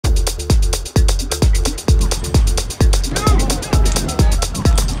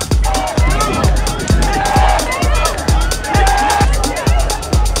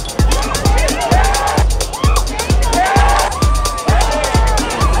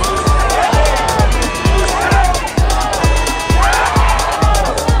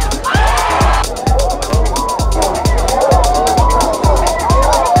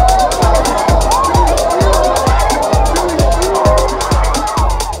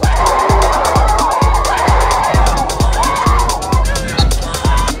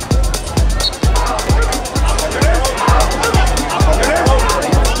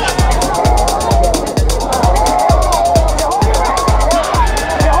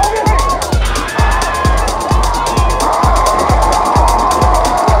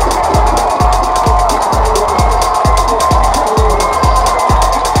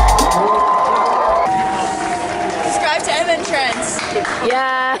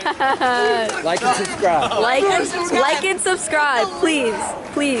Like and subscribe. Like and subscribe, please.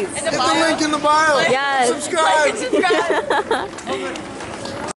 Please. Hit the link in the bio. Yes. Subscribe.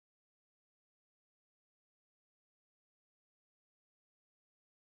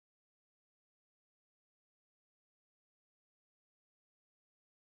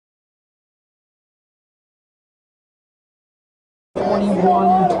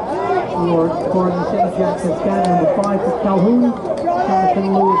 For Gordon St. Jack's cat, number 5 for Calhoun, Jonathan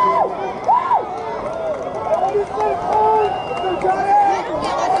Lewis.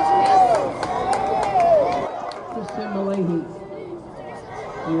 Justin Malahi.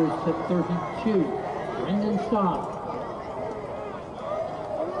 Here's to 32. Brendan Staub.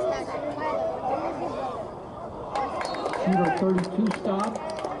 Shooter 32 Staub.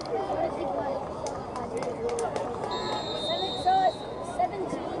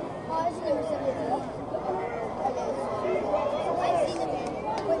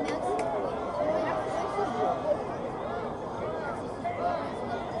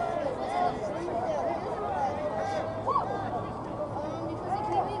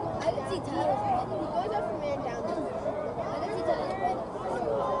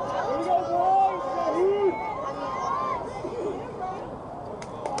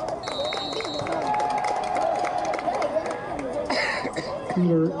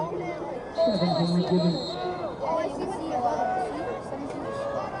 Shooter 7, Henry Gibbons.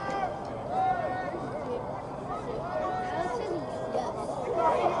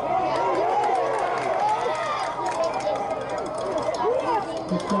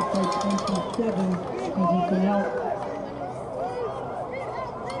 Picked up by 27, Stevie Fennell.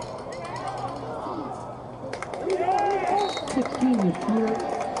 16, the shooter,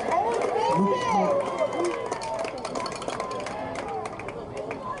 Luke Smith.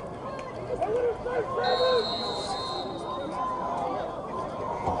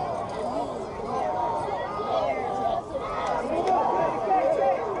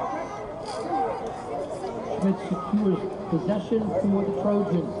 Smith secures possession for the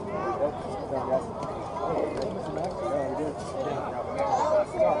Trojans.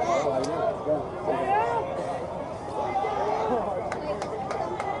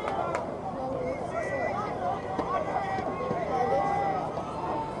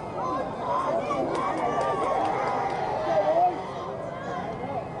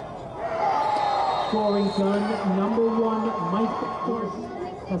 Scoring gun, number 1, Mike Force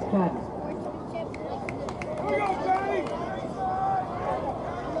Cascadden.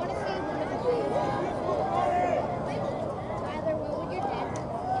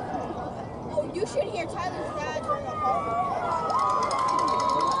 You should hear Tyler's dad during a call.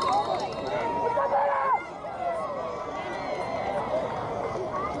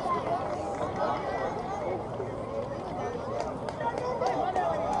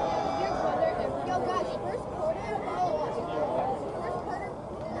 Yo guys, first quarter,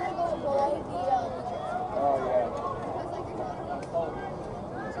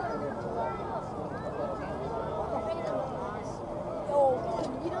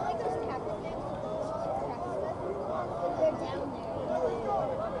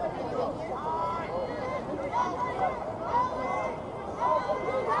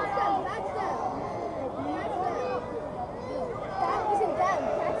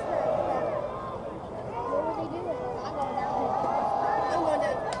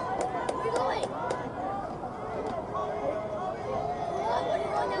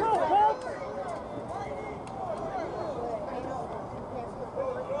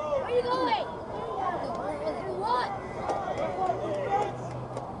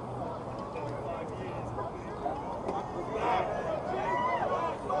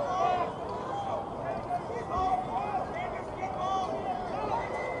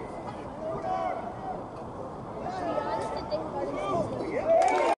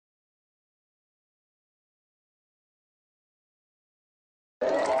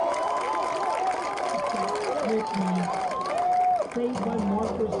 Saved by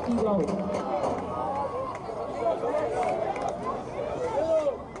Marcus Stilo.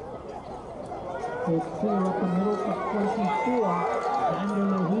 It's clear up the middle for 24, Xander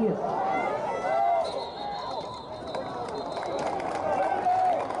Mejia.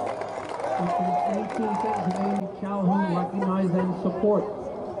 Featuring 18,000 Calhoun recognize and support.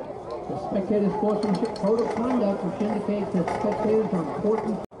 The spectator sportsmanship code of conduct, which indicates that spectators are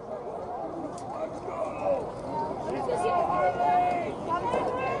important.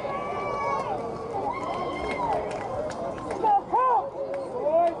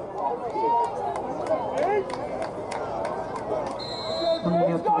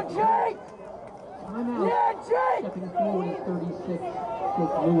 Coming up, timeout. Stepping forward at 36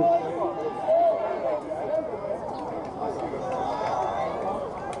 with Lewis. Take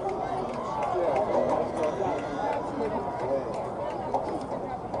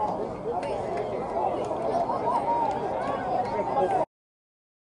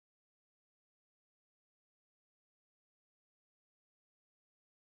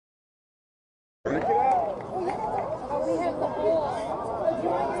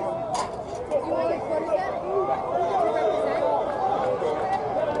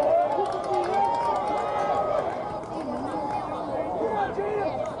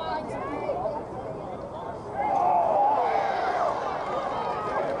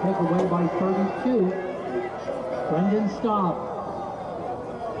away by 32. Brendan Staub.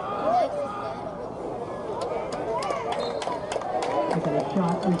 Taking a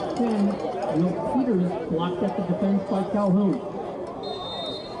shot is 10. Will Peters blocked at the defense by Calhoun.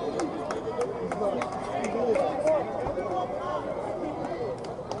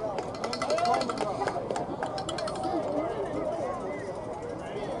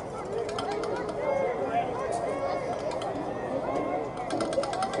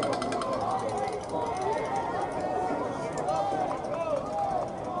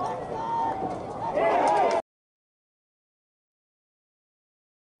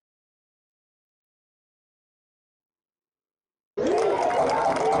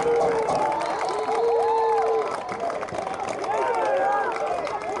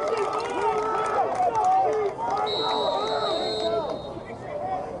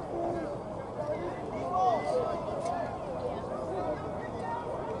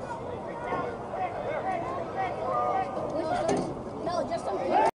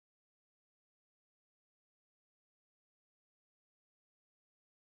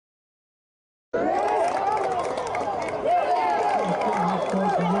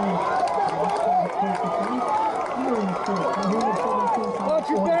 Watch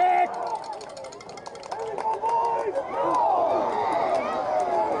your back!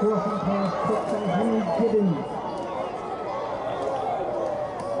 Crossing pass picked by Henry Gibbons.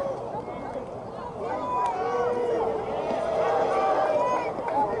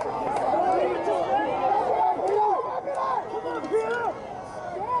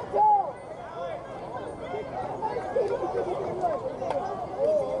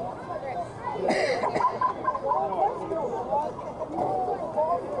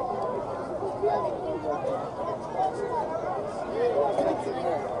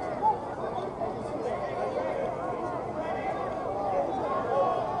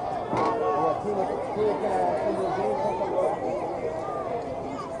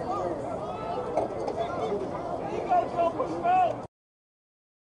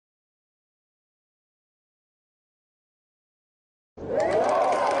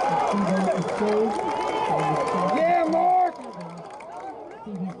 Yeah, Mark!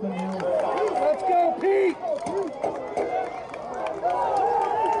 Let's go, Pete!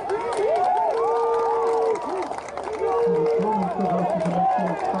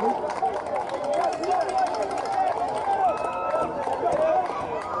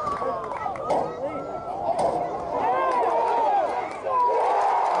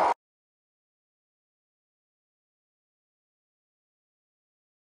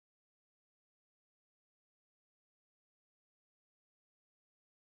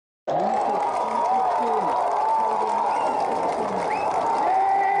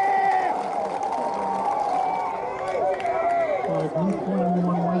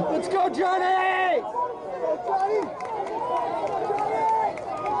 Let's go, Johnny!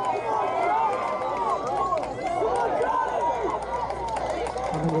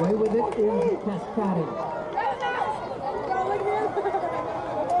 Coming away with it is Cascadi.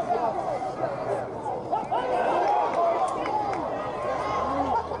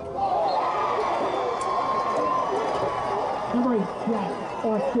 Number 8, Jack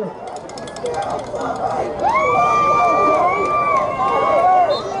Archer.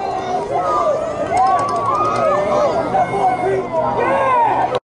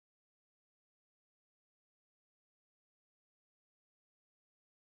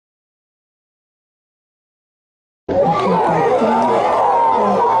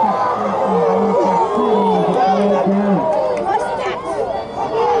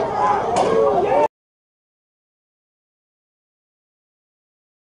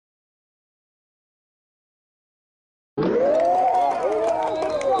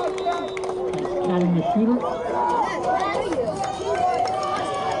 Catching the shooter.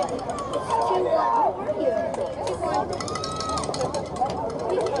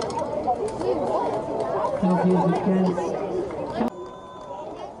 Penalty is against.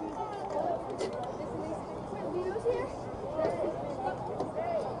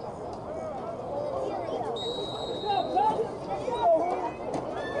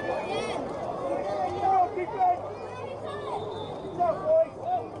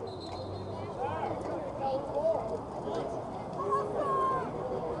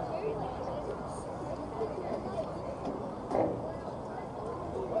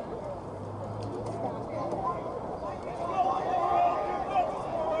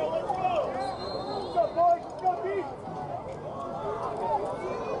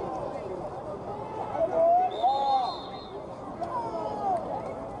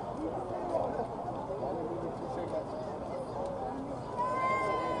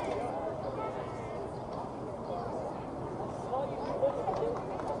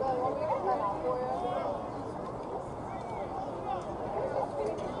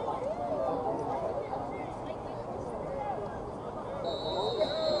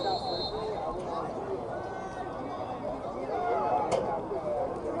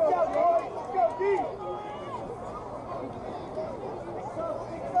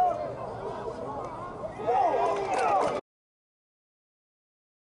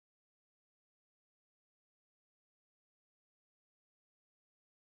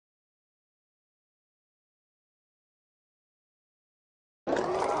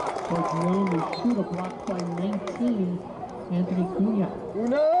 Calhoun, the shooter, blocked by 19, Anthony Cunha.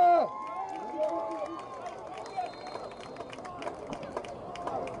 Una!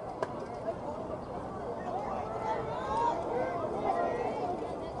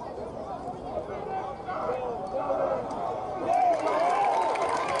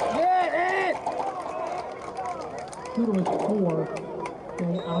 Shooter was 4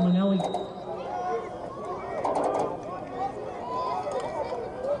 for Almanelli.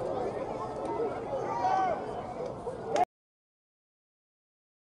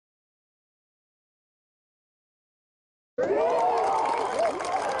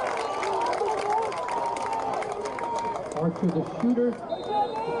 Archer, the shooter,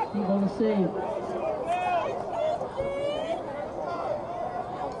 Steve on the save.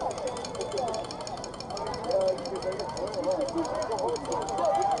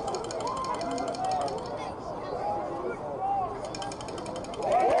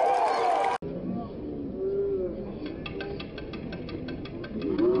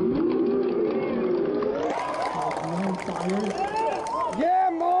 Fires. Yeah,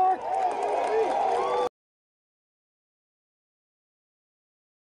 Mark!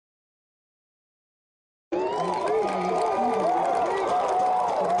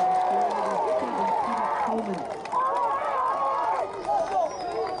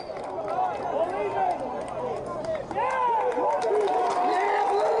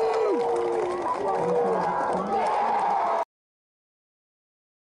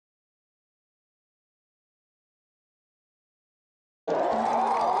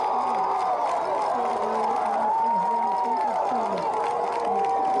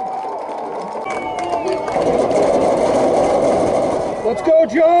 Let's go,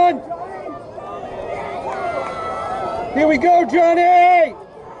 John! Here we go, Johnny!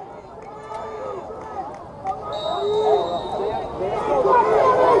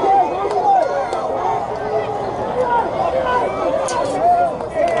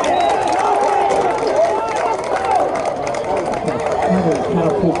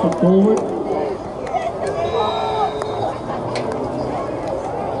 Catapult forward.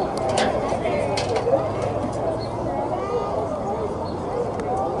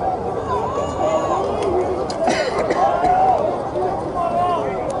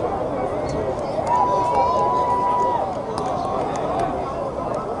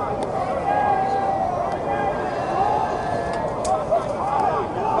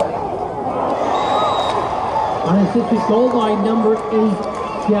 Unassisted goal line, number 8,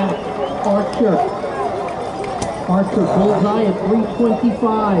 Jack Archer. Archer bullseye at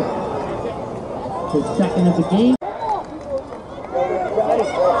 3:25. His second of the game.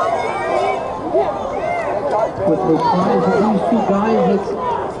 With the prize of these two guys, it's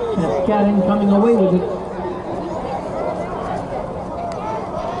Cascadin coming away with it.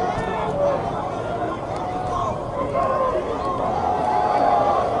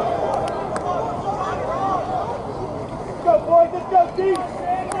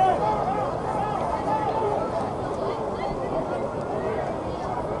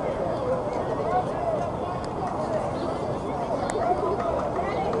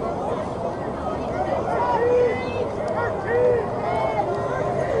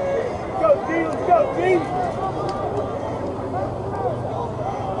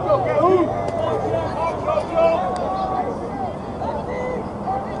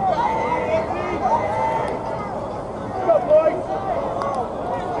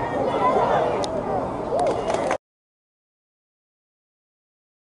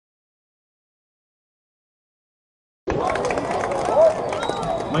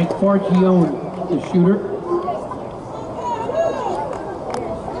 Mike Fargione, the shooter.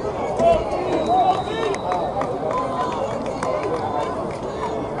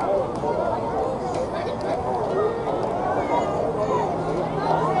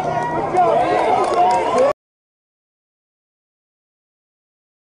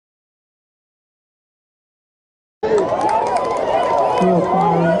 Still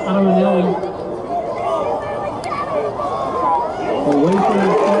firing Aronelli. Away from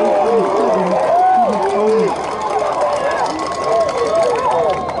the 27,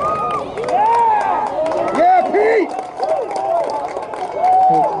 Yeah, Pete!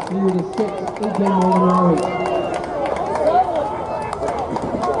 It's 3-6, AJ Molinari.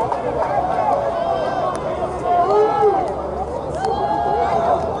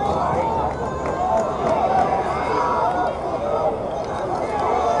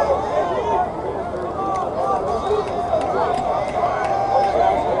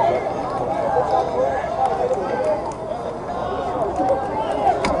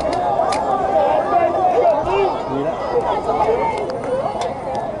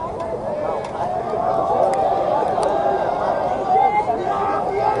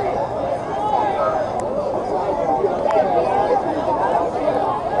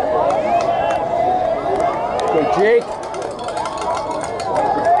 Jake.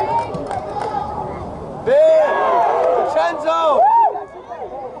 Big! Chenzo!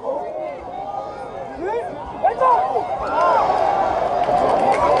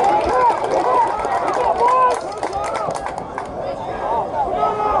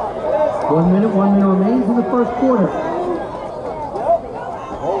 One minute remains in the first quarter.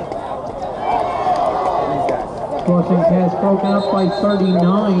 Crossing pass broken up by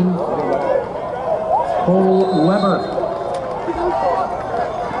 39. Cole Weber.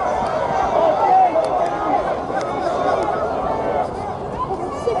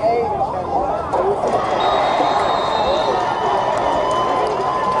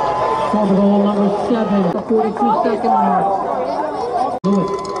 For the goal number 7, the 42-second mark. Lewis.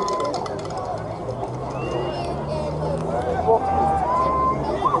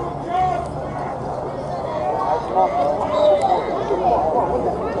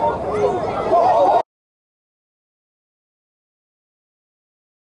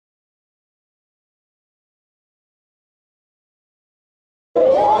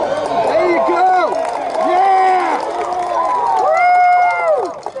 There you go! Yeah!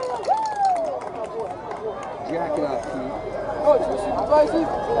 Woo! Jack it up, Pete. Coach, you supervising?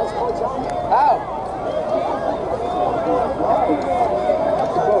 How?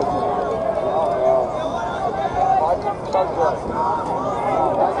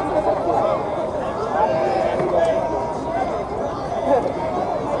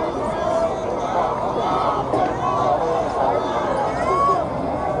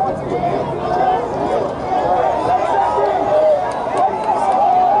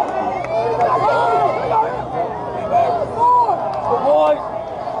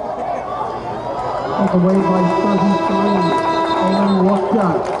 Away by 33. Owen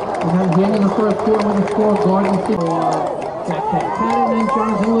Walker. And then the end of the first quarter with the score, Garden City. Jack Patton and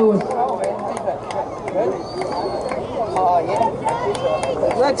Jonathan Lewis.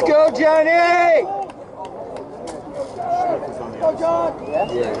 Let's go, Johnny! Go, John!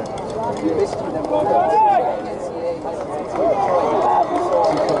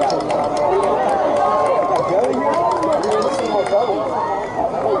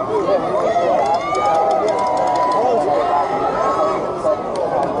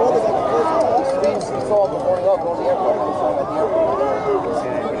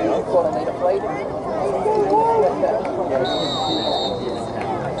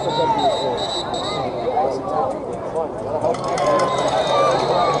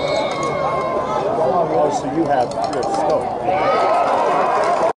 Oh, so you have scope.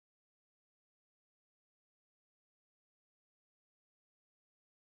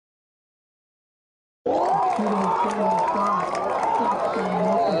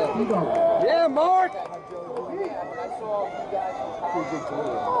 Yeah, Mark!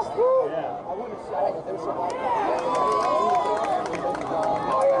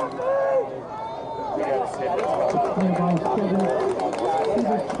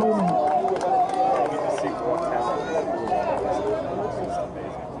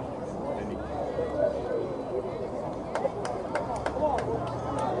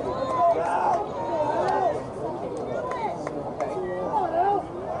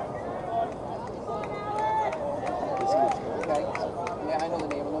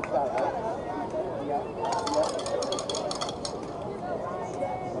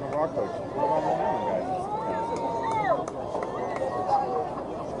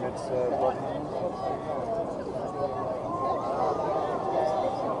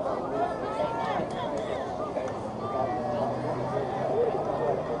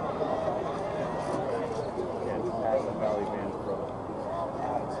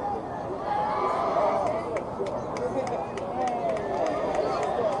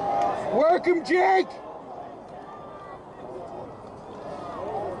 Work him, Jake!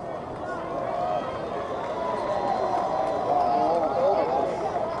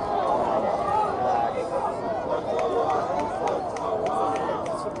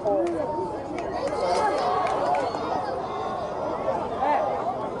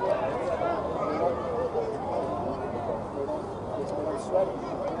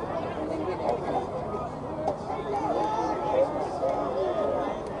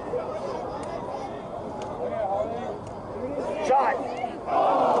 Shot!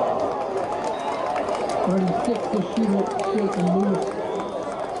 36 to shoot it, Jake and Lewis.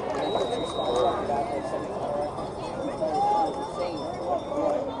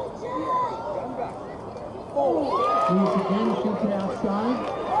 Lewis again shoots it outside.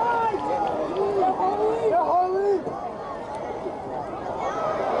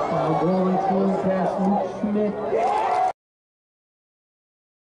 Now going through past Luke Schmidt.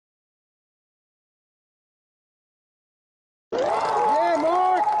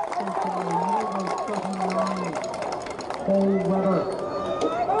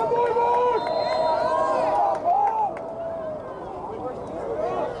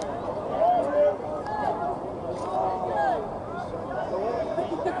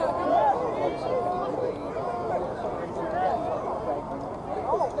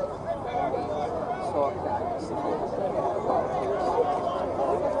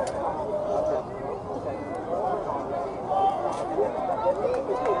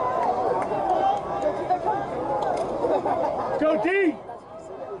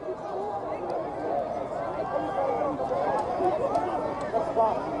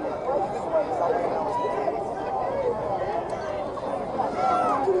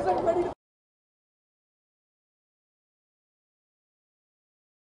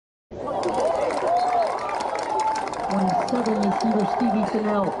 Receiver Stevie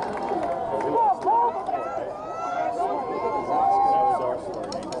Fennell.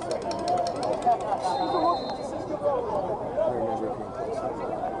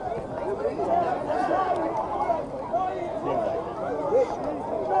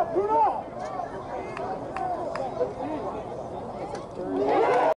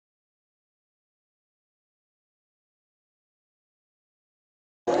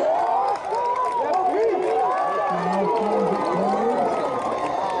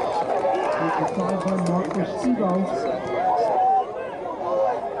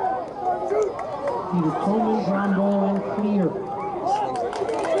 Peter Coleman, ground ball and clear.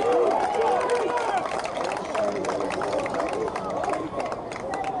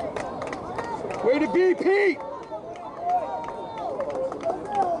 Way to be, Pete!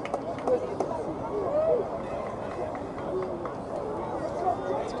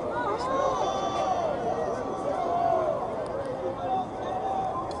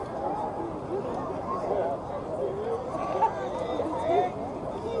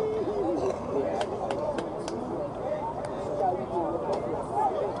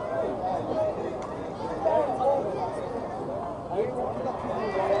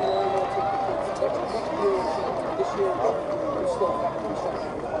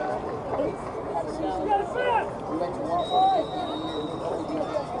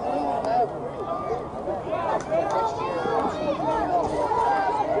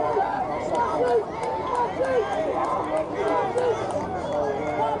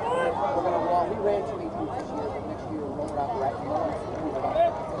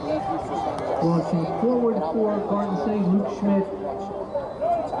 Launching forward for Garden City, Luke Schmidt.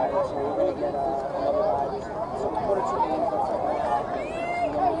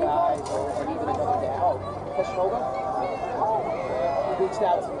 Reached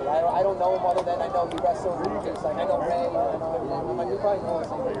out to me. I don't know him other than I know he wrestled. It's like I know Ray. I know everything. I'm like, you probably know him.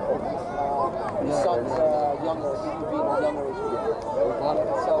 His son's younger. He would be in a younger age group.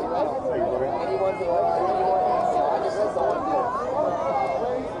 So anyone who I just don't want to do it.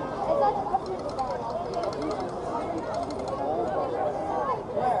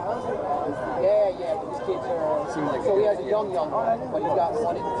 Yeah, but these kids are. So he has a young one, but he's got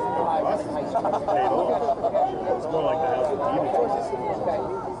 1 in 5 in high school. It's more like that.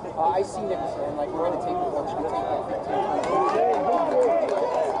 I see Nick and like we're gonna take it once we take that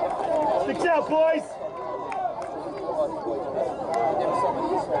 15. Sticks out, boys! There's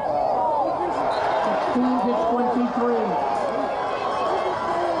somebody 23.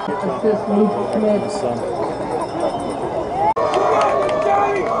 Assist Luke Schmidt.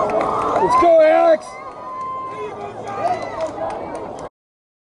 Let's go, Alex!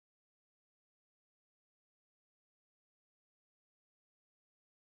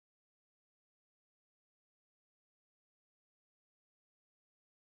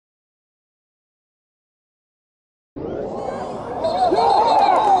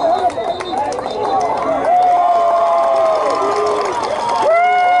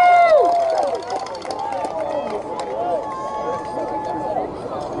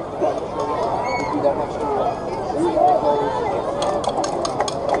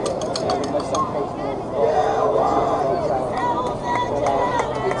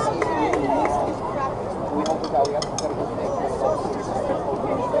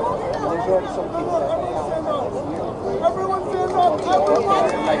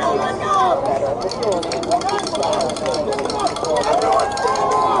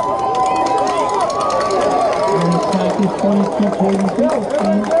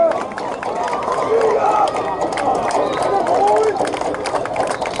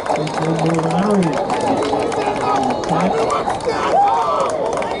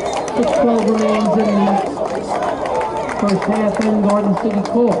 First half in Garden City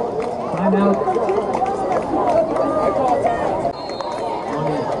Colts. Timeout.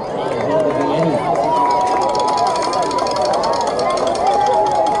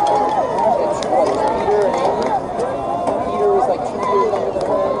 Peter is like 2 years under the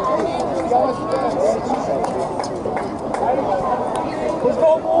Let's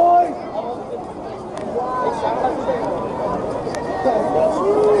go, boys!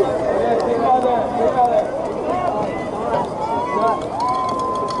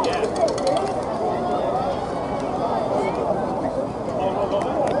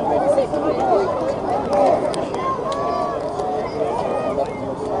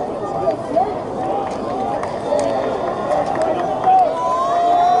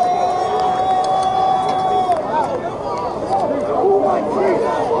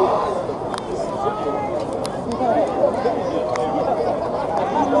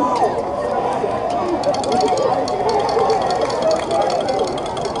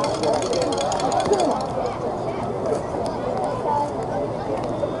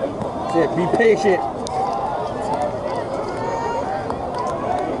 Be patient.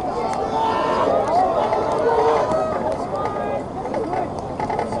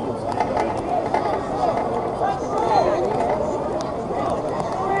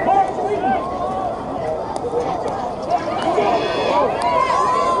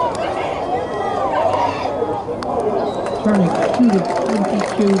 Turning 2 to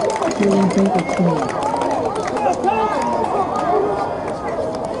 22, feeling think it's clean.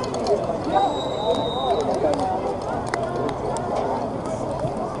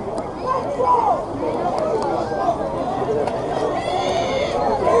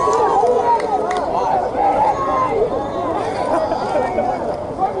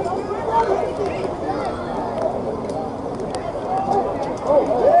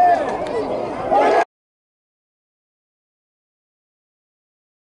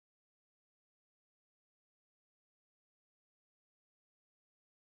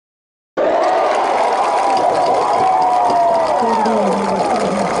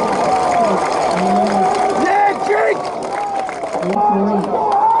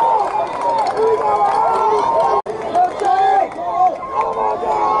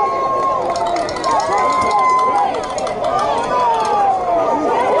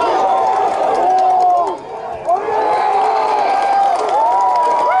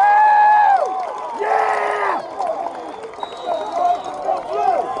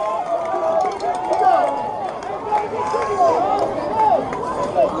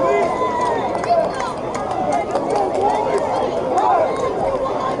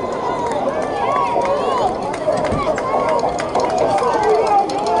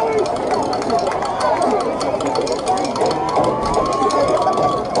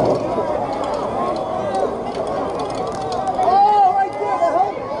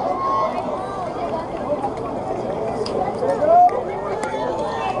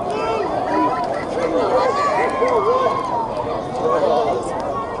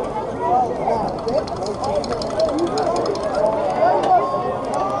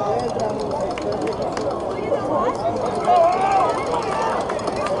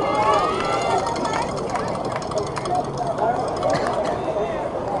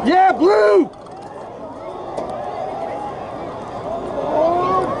 Yeah, blue!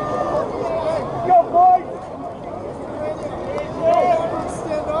 Go, boys!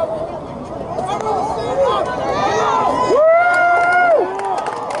 Stand up!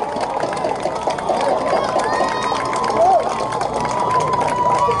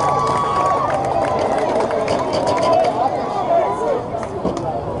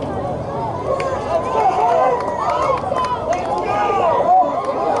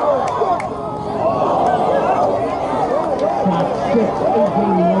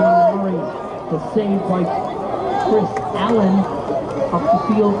 The save by Chris Allen. Up the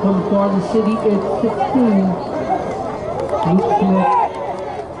field comes Varsity. It's 16. Luke Smith.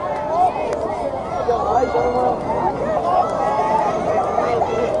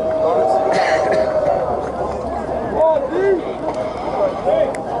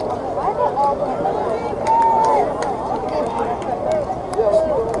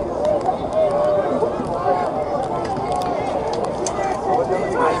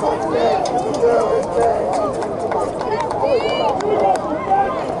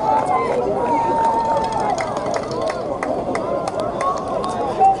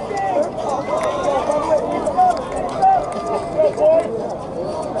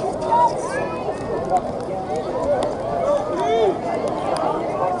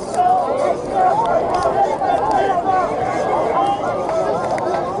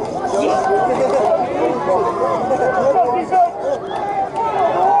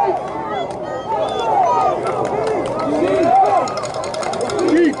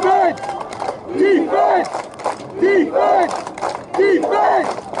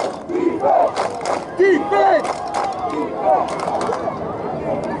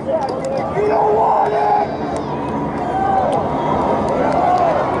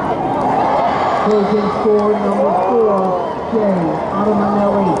 Closing score number 4, Jay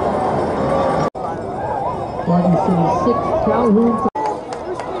Automanelli. Garden City 6, Calhoun.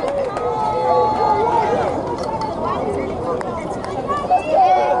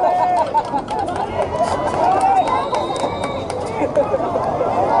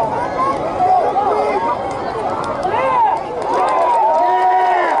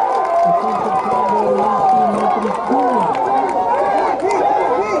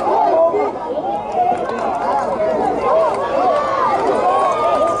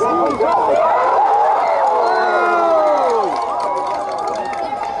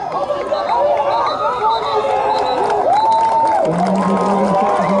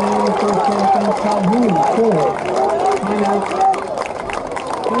 and Calhoun 4. Timeout.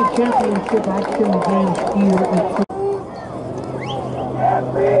 State championship action begins here at 2.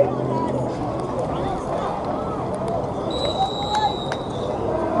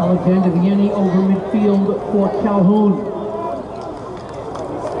 Alexander Vianney over midfield for Calhoun.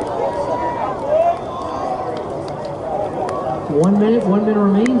 One minute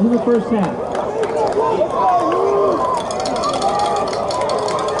remains in the first half.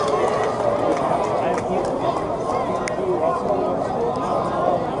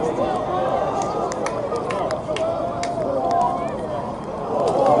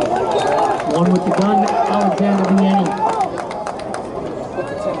 One with the gun, Alexander Vianney.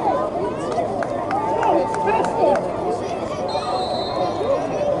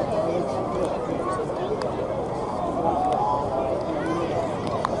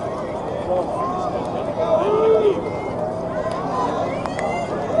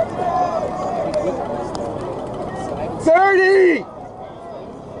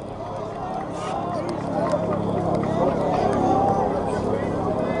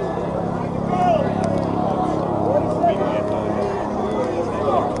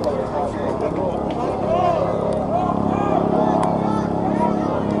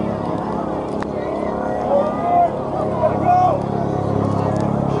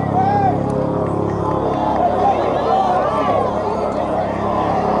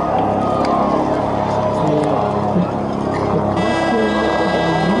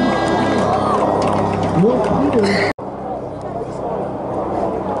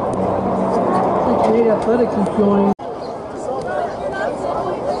 Athletics is joining.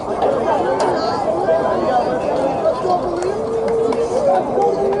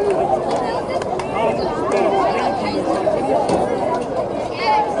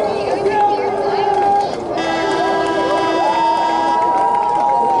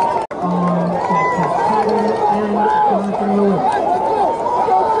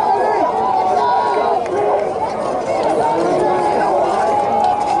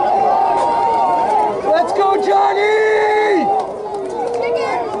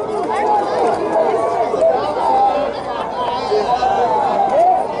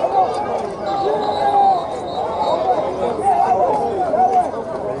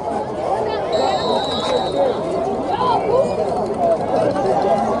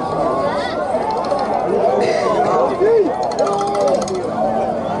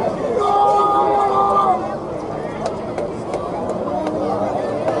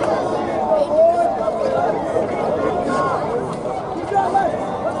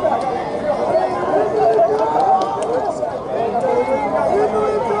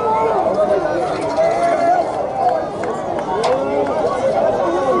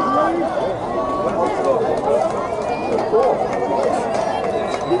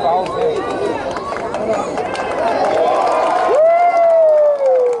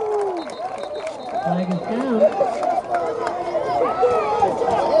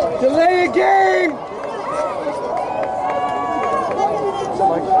 Delay a game!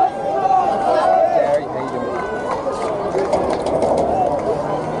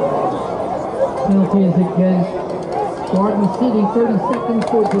 Penalty is against Garden City. 30 seconds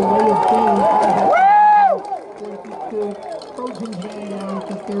for delay of game. 22. Trojans getting down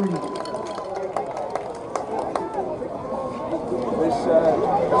to 30.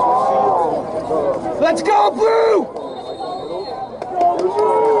 Let's go, Blue!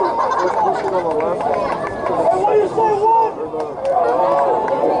 What do you say, what?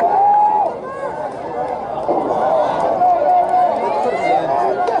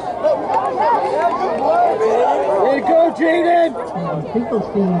 Way to go, Jaden!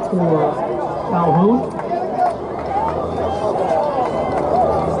 Finkelstein for Calhoun.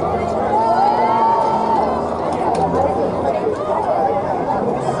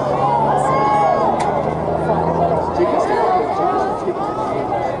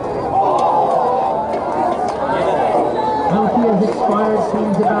 Expired,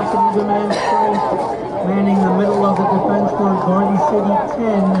 teams about to leave a man's strike. Manning the middle of the defense for Garden City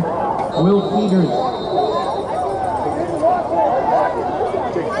 10, Will Peters.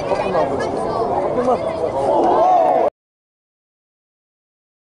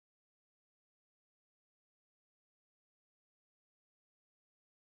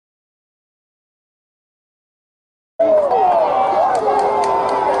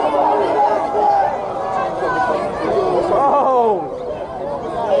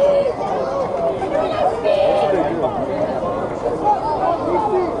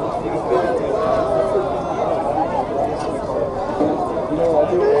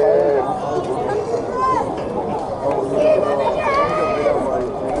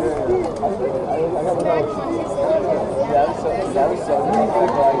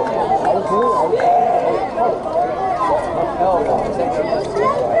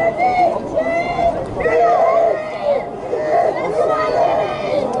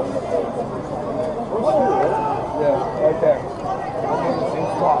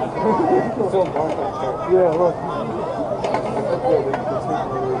 Yeah, look.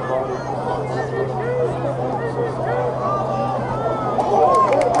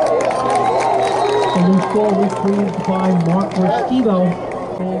 The loose ball retrieved by Mark Restivo.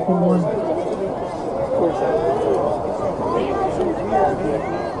 Goal for one.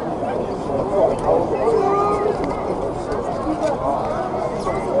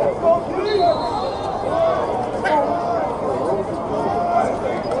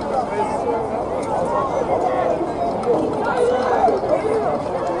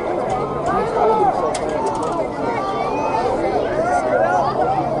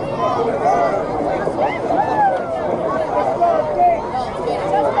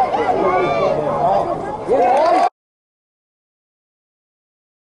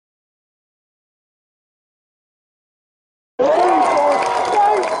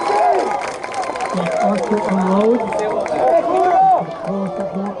 Archer unloads. Cross at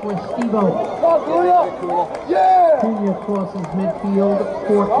Mark Restivo. Junior crosses midfield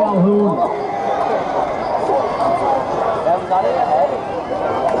for Calhoun.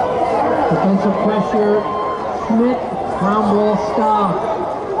 Defensive pressure. Schmidt. Ground ball stop.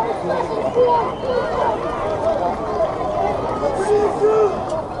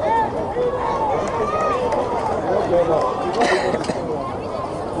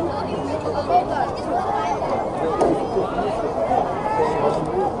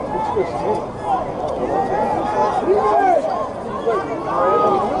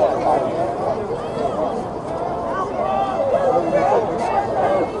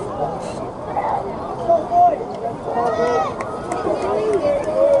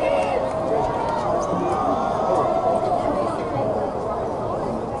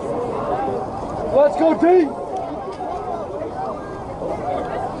 Let's go, D!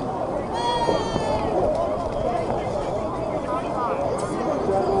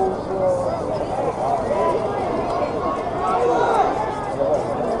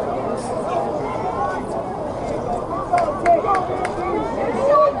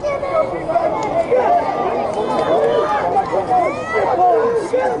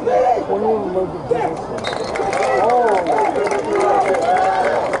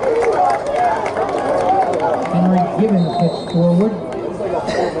 Henry Gibbons gets forward.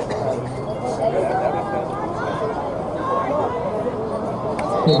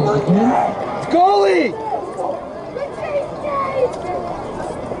 Gibbons again. Goalie!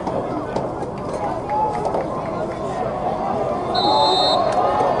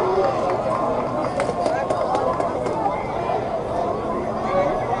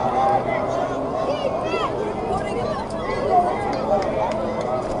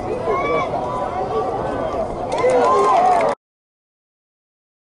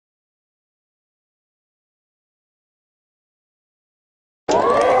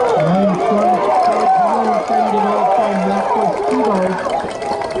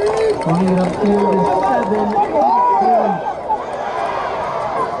 Bringing it up here to 7.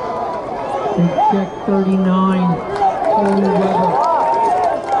 Big check 39. Cody Weber.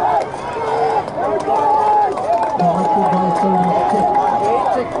 Marshall by 36.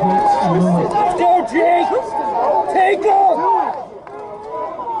 Hits Lewis. Go, Jake! Take him!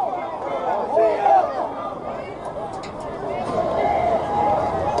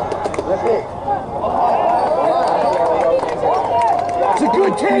 It's a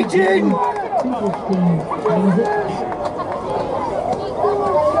good take, Jaden! Finkelstein brings it.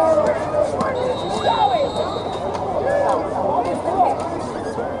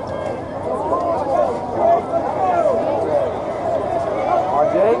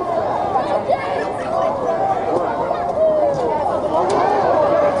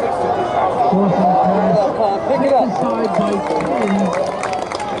 Crossing pass. Pick it up. Inside by 10.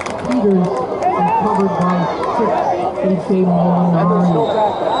 Peters and covered by 6. AJ Molinari.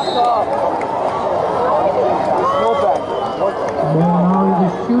 Molinari the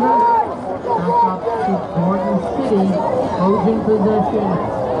shooter. Back up to Garden City. Trojan possession.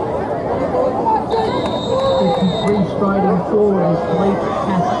 53 striding forward as Blake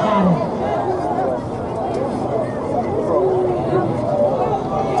Cascadon.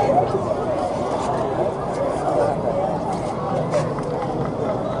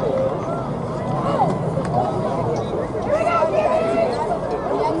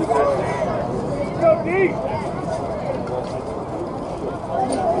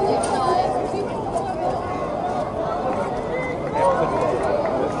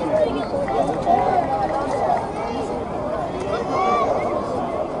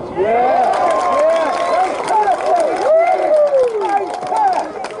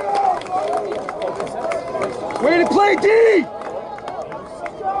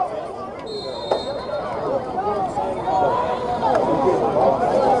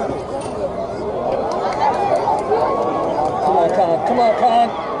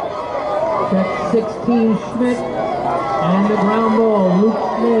 16, Schmidt. And the ground ball, Luke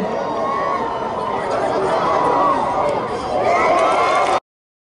Smith.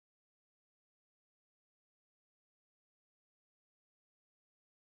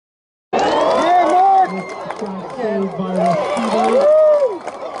 Shot saved by Varsity.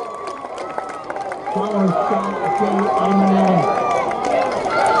 Power shot saved on the netting.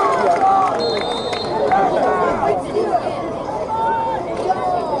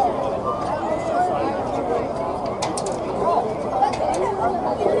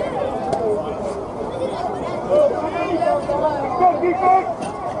 Go, defense!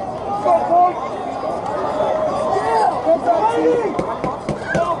 Go, boys!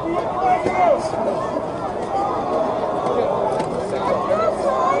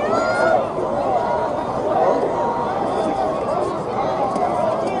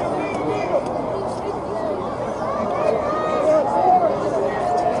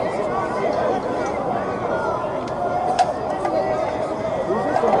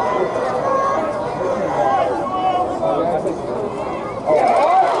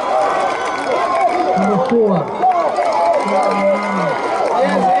 Number 4.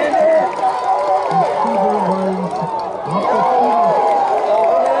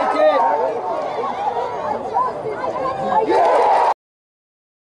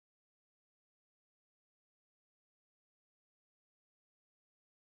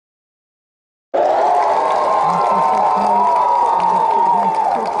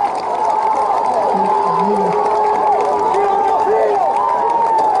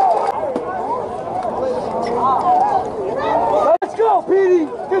 Let's go, Petey.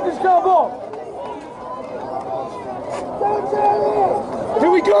 Get this ground ball.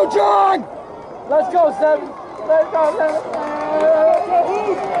 Here we go, John. Let's go, Seven. Let's go, Seven.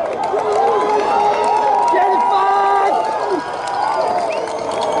 Get it, 5.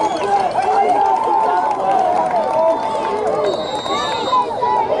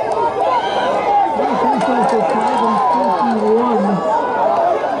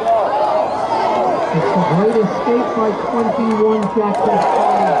 It's a great escape by 21, Jack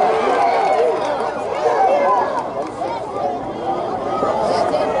Vespani.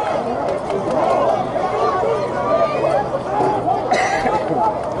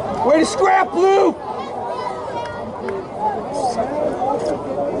 Way to scrap, Blue.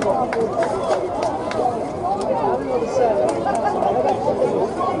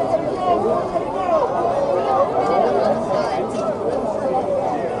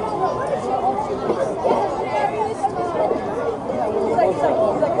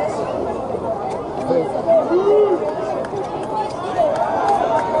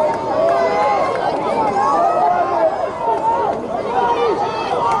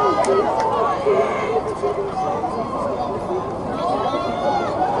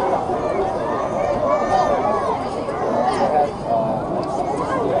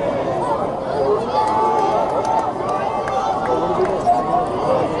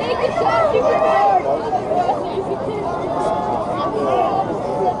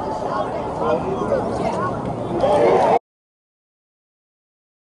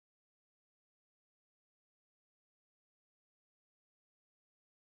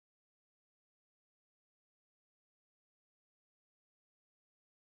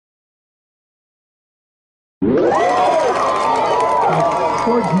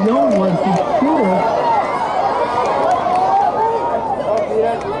 Cordione was the shooter.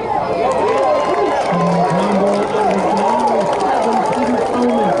 And the ground ball is number 7, Peter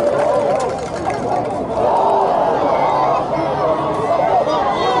Coleman.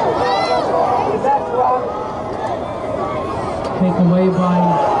 Taken away by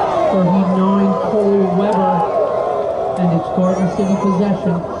 39, Cole Weber. And it's Garden City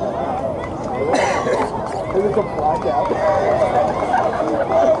possession. There's a blackout.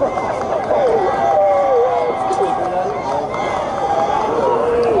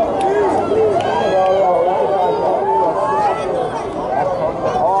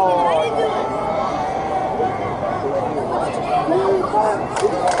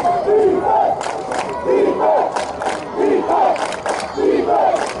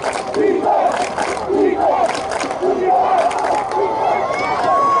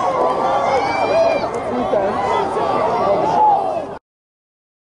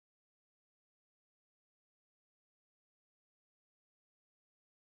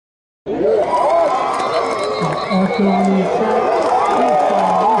 Archer on the attack.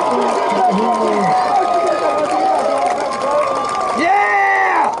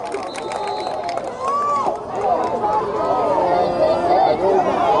 Yeah!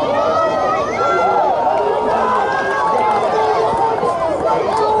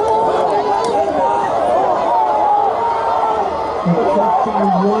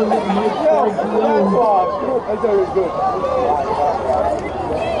 I thought it was good.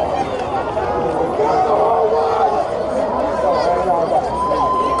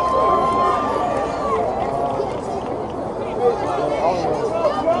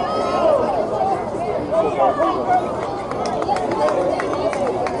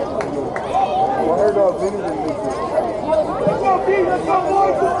 I heard Vinny didn't miss it. Let's go, Pete! Let's go,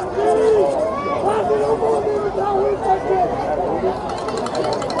 boys!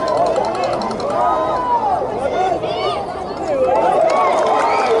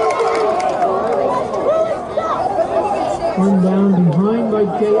 One down behind by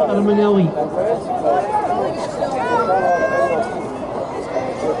Jay Adamanelli.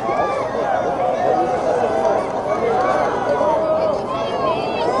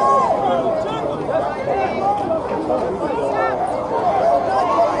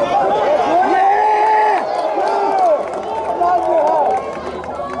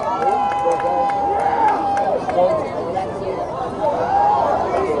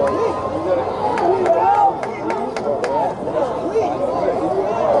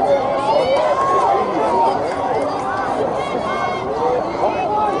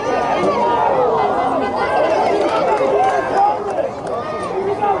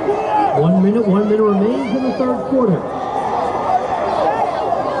 One minute remains in the third quarter.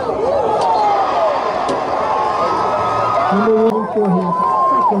 Number one for his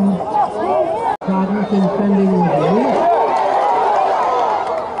second. Cottington sending with Lewis.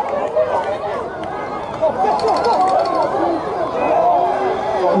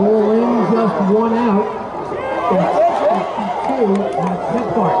 All in, just one out. 52 at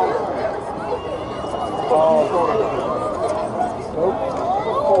Pepart.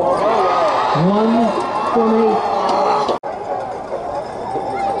 One from 8.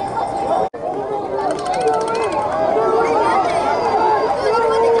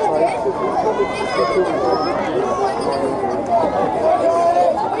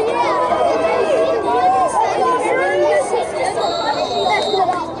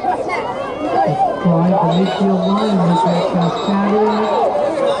 Try the midfield line and make that Cascading.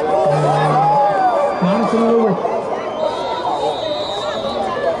 Jonathan Lewis.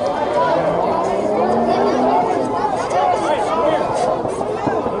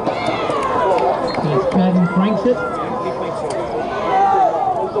 Cascading cranks it.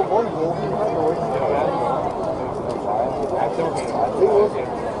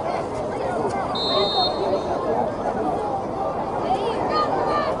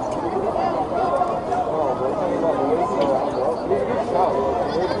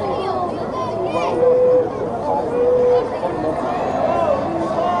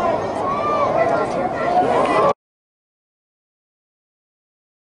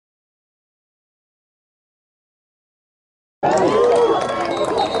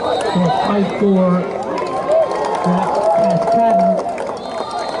 Fight for Cascading.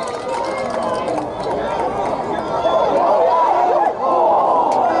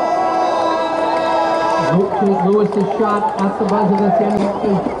 St. Louis' shot at the buzzer that's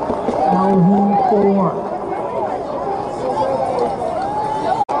in Calhoun 4.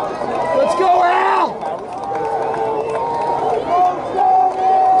 Let's go, Al!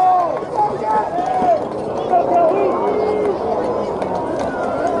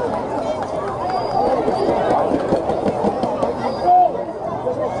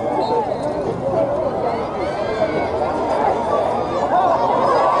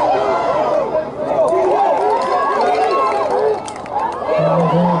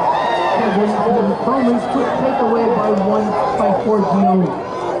 Bowman's quick takeaway by Forgione.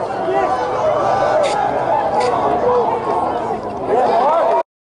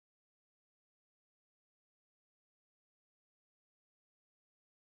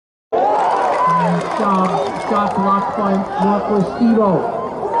 And shot blocked by Marco Estivo.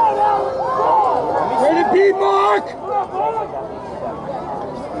 Where to be, Mark?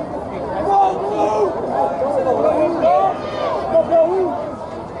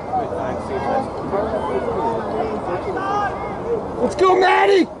 Let's go,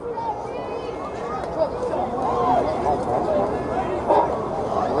 Maddie!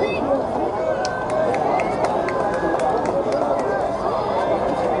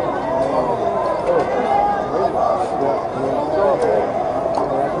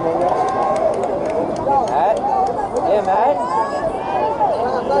 Yeah, Matt.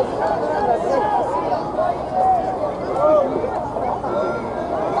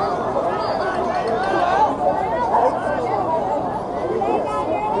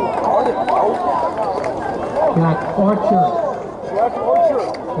 Jack Archer.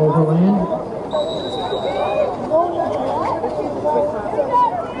 Overland.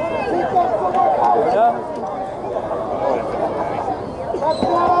 Yeah.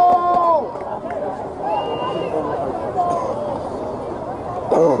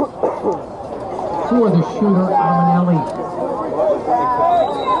 For the shooter, Amanelli.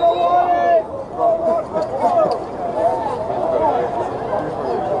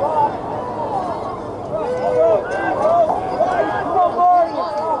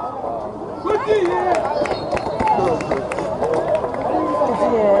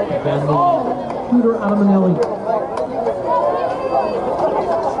 Again, the shooter, Amanelli.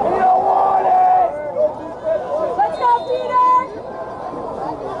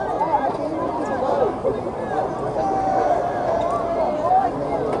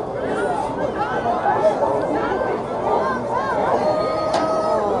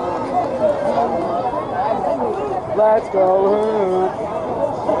 Let's go, Hood.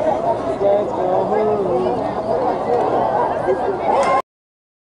 Let's go, Hood.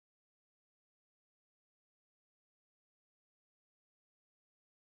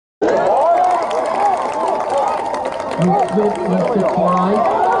 Smith left it wide.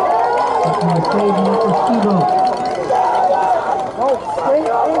 And the save for Steve-O. No, straight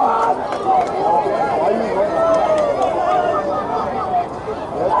in.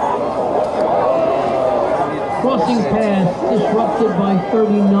 Crossing pass disrupted by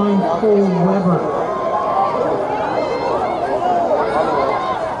 39 Cole Weber.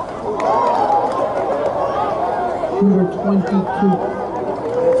 Shooter 22.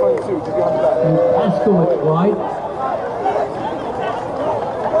 22, to be on the back. And Paskowitz wide.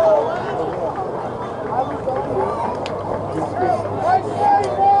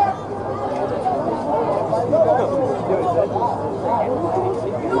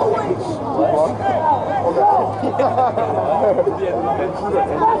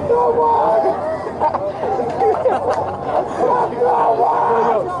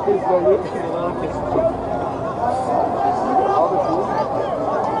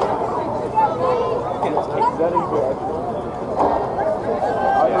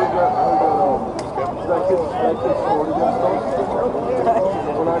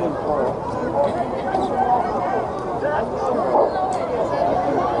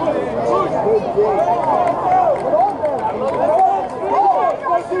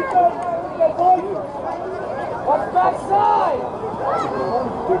 What's backside?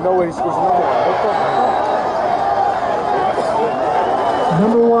 Dude, no way he scores another one.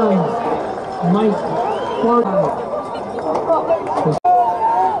 Number 1, Mike Clark.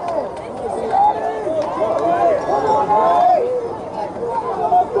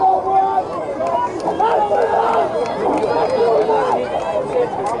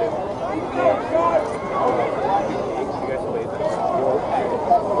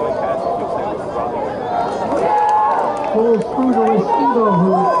 Pulls through to Restivo, who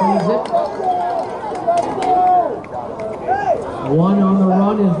retrieves it. One on the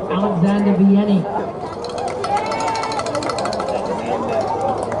run is Alexander Vieni.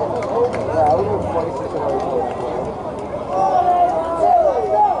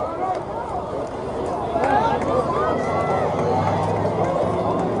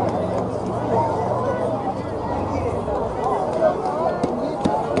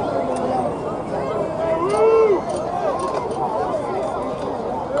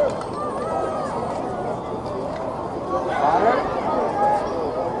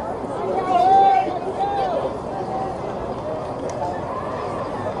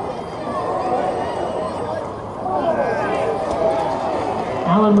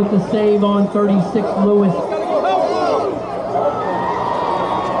 Allen with the save on 36, Lewis.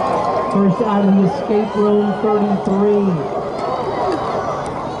 First out of the escape room, 33.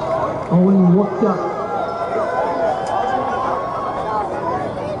 Owen looked up.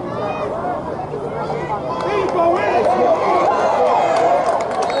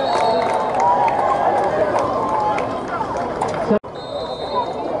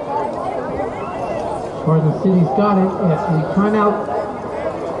 Garden City's got it after the timeout.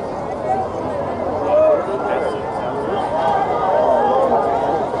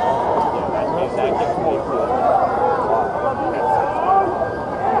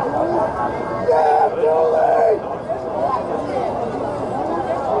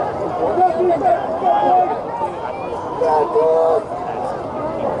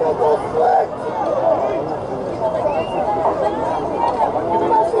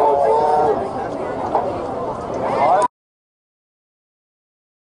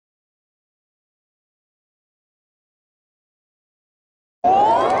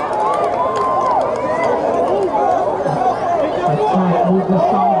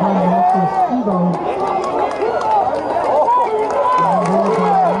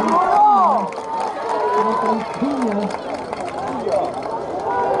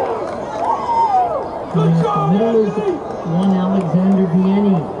 Coming up the middle is one Alexander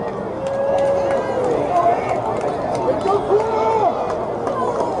Vianney.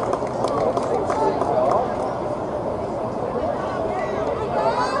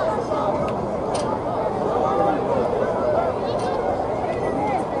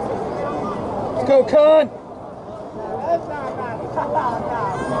 Let's go, Con!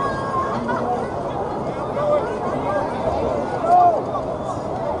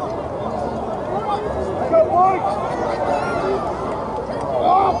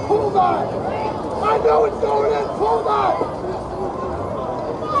 Oh, pull that! I know it's going in! Pull that!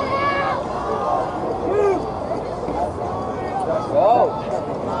 Go!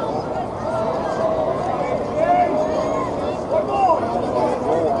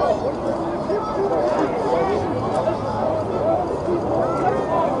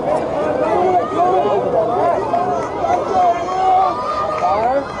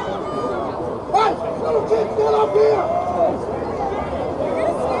 Hey, little kid, get up here!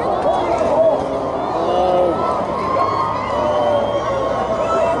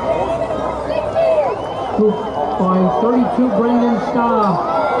 By 32, Brendan Staub.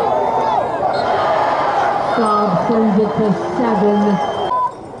 Staub sends it to 7.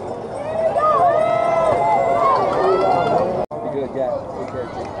 Good, yeah.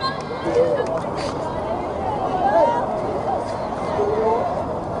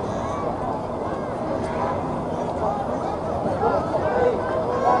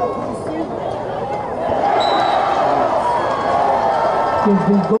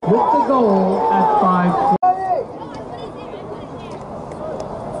 With the goal at 5.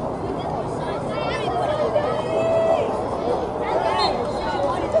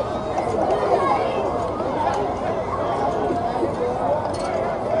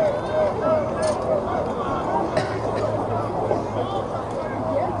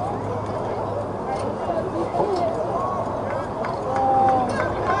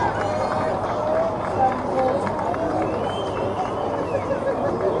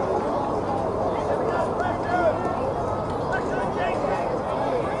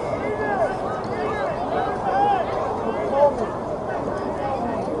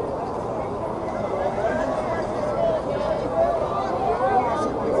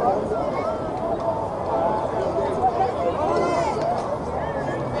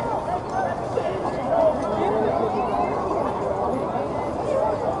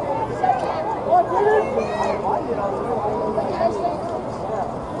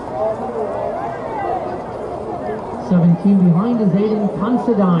 Behind is Aiden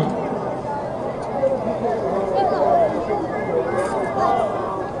Considine.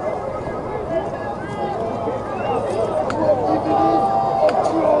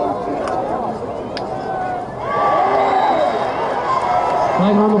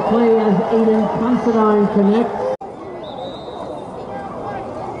 Flag on the play as Aiden Considine connects.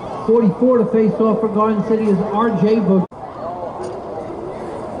 44 to face off for Garden City is R.J. Bush.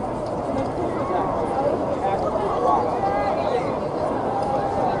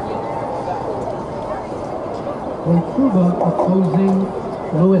 Truba opposing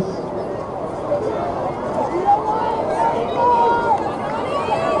Lewis.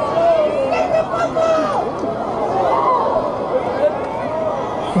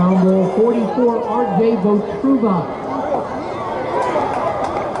 Foul ball 44, R.J. Botruba.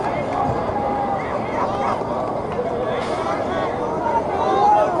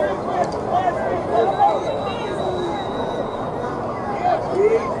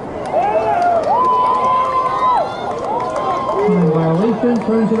 Violation,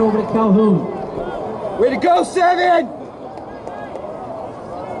 turns it over to Calhoun. Way to go, 7!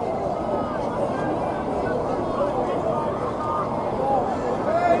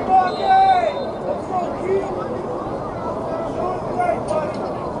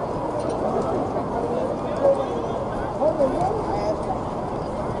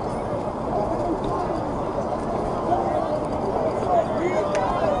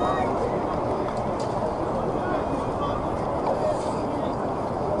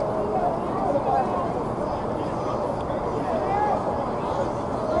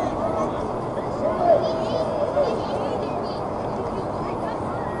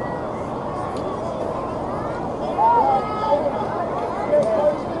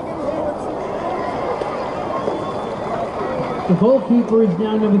 The goalkeeper is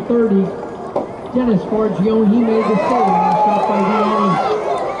now number 30, Dennis Fargione. He made the save on the shot by Vianney.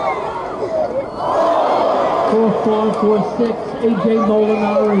 4-4-4-6, AJ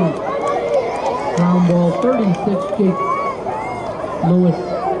Molinari. Ground ball 36, Jake Lewis.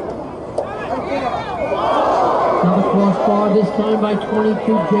 Another crossbar, this time by 22,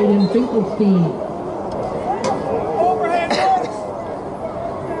 Jaden Finkelstein.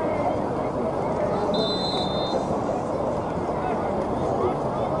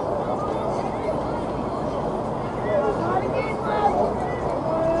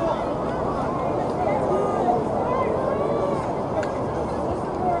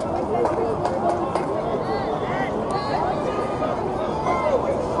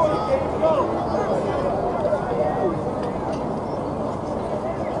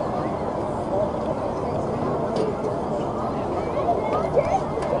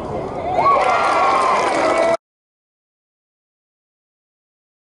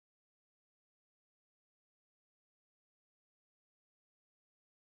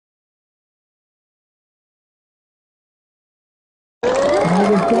 Leg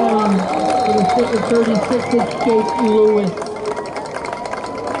is down for the stick of 36. It's Jake Lewis.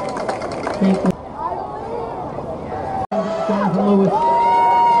 Jonathan Lewis.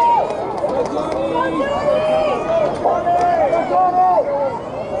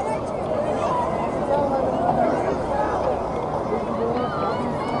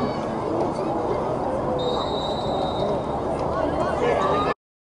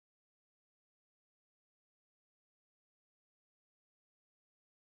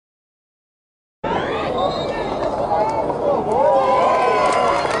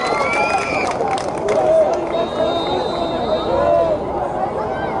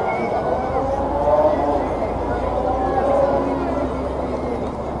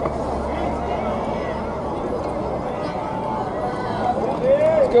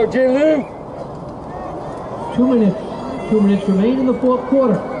 Go, J. Lou. 2 minutes. 2 minutes remain in the fourth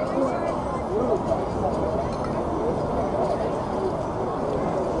quarter.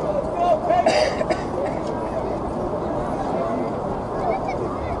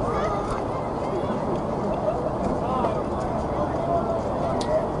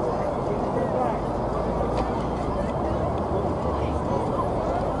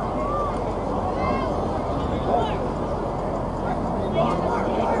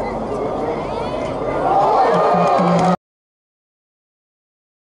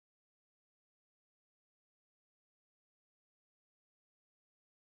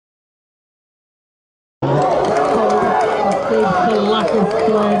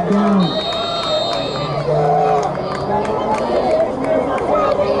 Flag down.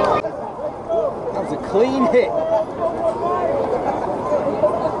 That was a clean hit. It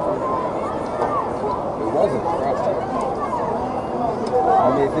wasn't.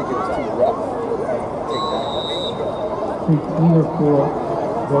 You may think it was too rough. Take that. Clear for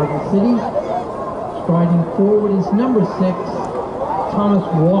Garden City. Striding forward is number 6, Thomas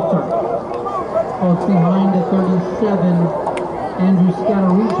Walker. Close behind at 37, Andrew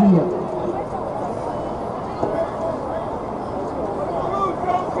Scatteriggia.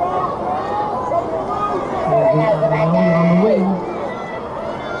 On the wing.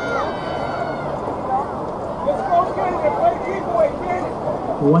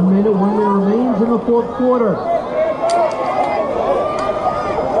 One minute remains in the fourth quarter.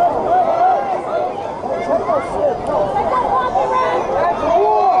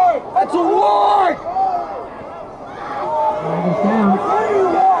 That's a ward! Flag is down.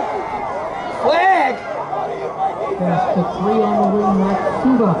 Flag! Pass to 3 on the wing,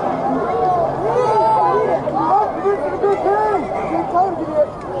 Matsuba.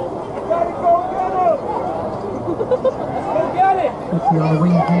 That's the on the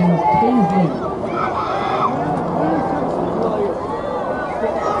wing, James Paisley.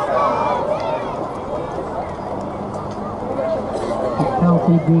 The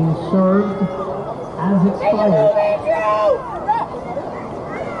penalty being served as expired.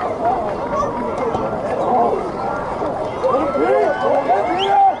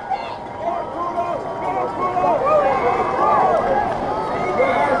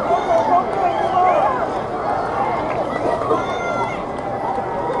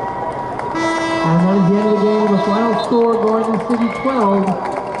 And that is the end of the game. The final score, Garden City 12,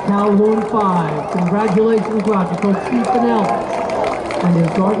 Calhoun 5. Congratulations out to Coach Steve Fennell and his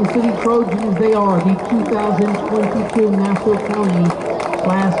Garden City Trojans. They are the 2022 Nassau County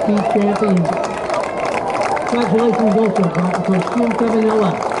Class B champions. Congratulations also to Coach Jim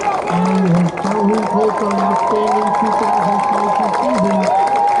Cavanella and his Calhoun Colts on an outstanding 2022 season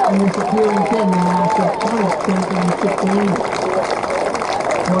and his appearance in the Nassau County Championship game.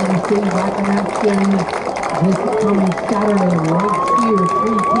 Garden City back in action this coming Saturday right here,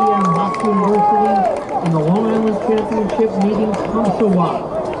 3 p.m. Nassau University in the Long Island Championship meeting Nassau.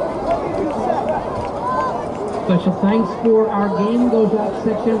 Special thanks for our game goes out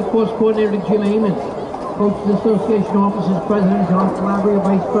section of course coordinator Jim Amon, Coaches Association Officers President John Calabria,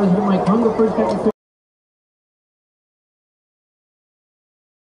 Vice President Mike Hungerford, Secretary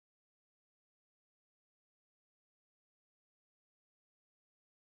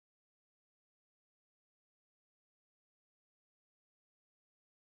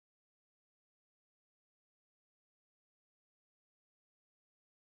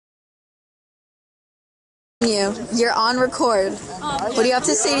You're on record. What do you have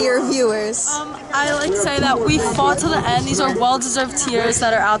to say to your viewers? I like to say that we fought to the end. These are well-deserved tears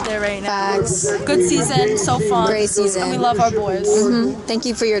that are out there right now. Facts. Good season, so fun. Great season. And we love our boys. Thank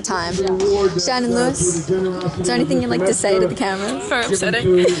you for your time. Shannon Lewis, is there anything you'd like to say to the cameras? Very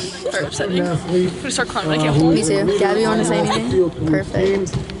upsetting. Very upsetting. I'm going to start crying when I get home. Me too. Gabby, you want to say anything?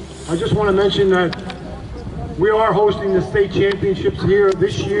 Perfect. I just want to mention that We are hosting the state championships here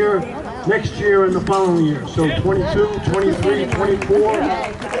this year, next year, and the following year. So 22, 23, 24.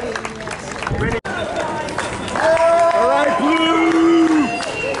 All right, blue!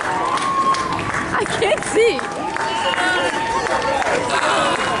 I can't see.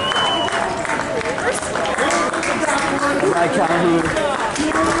 All right, Calhoun.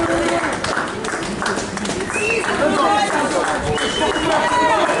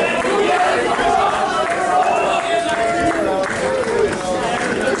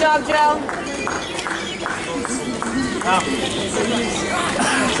 Good job, Joe.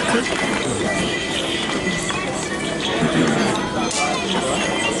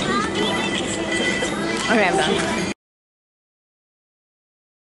 Okay, I'm done.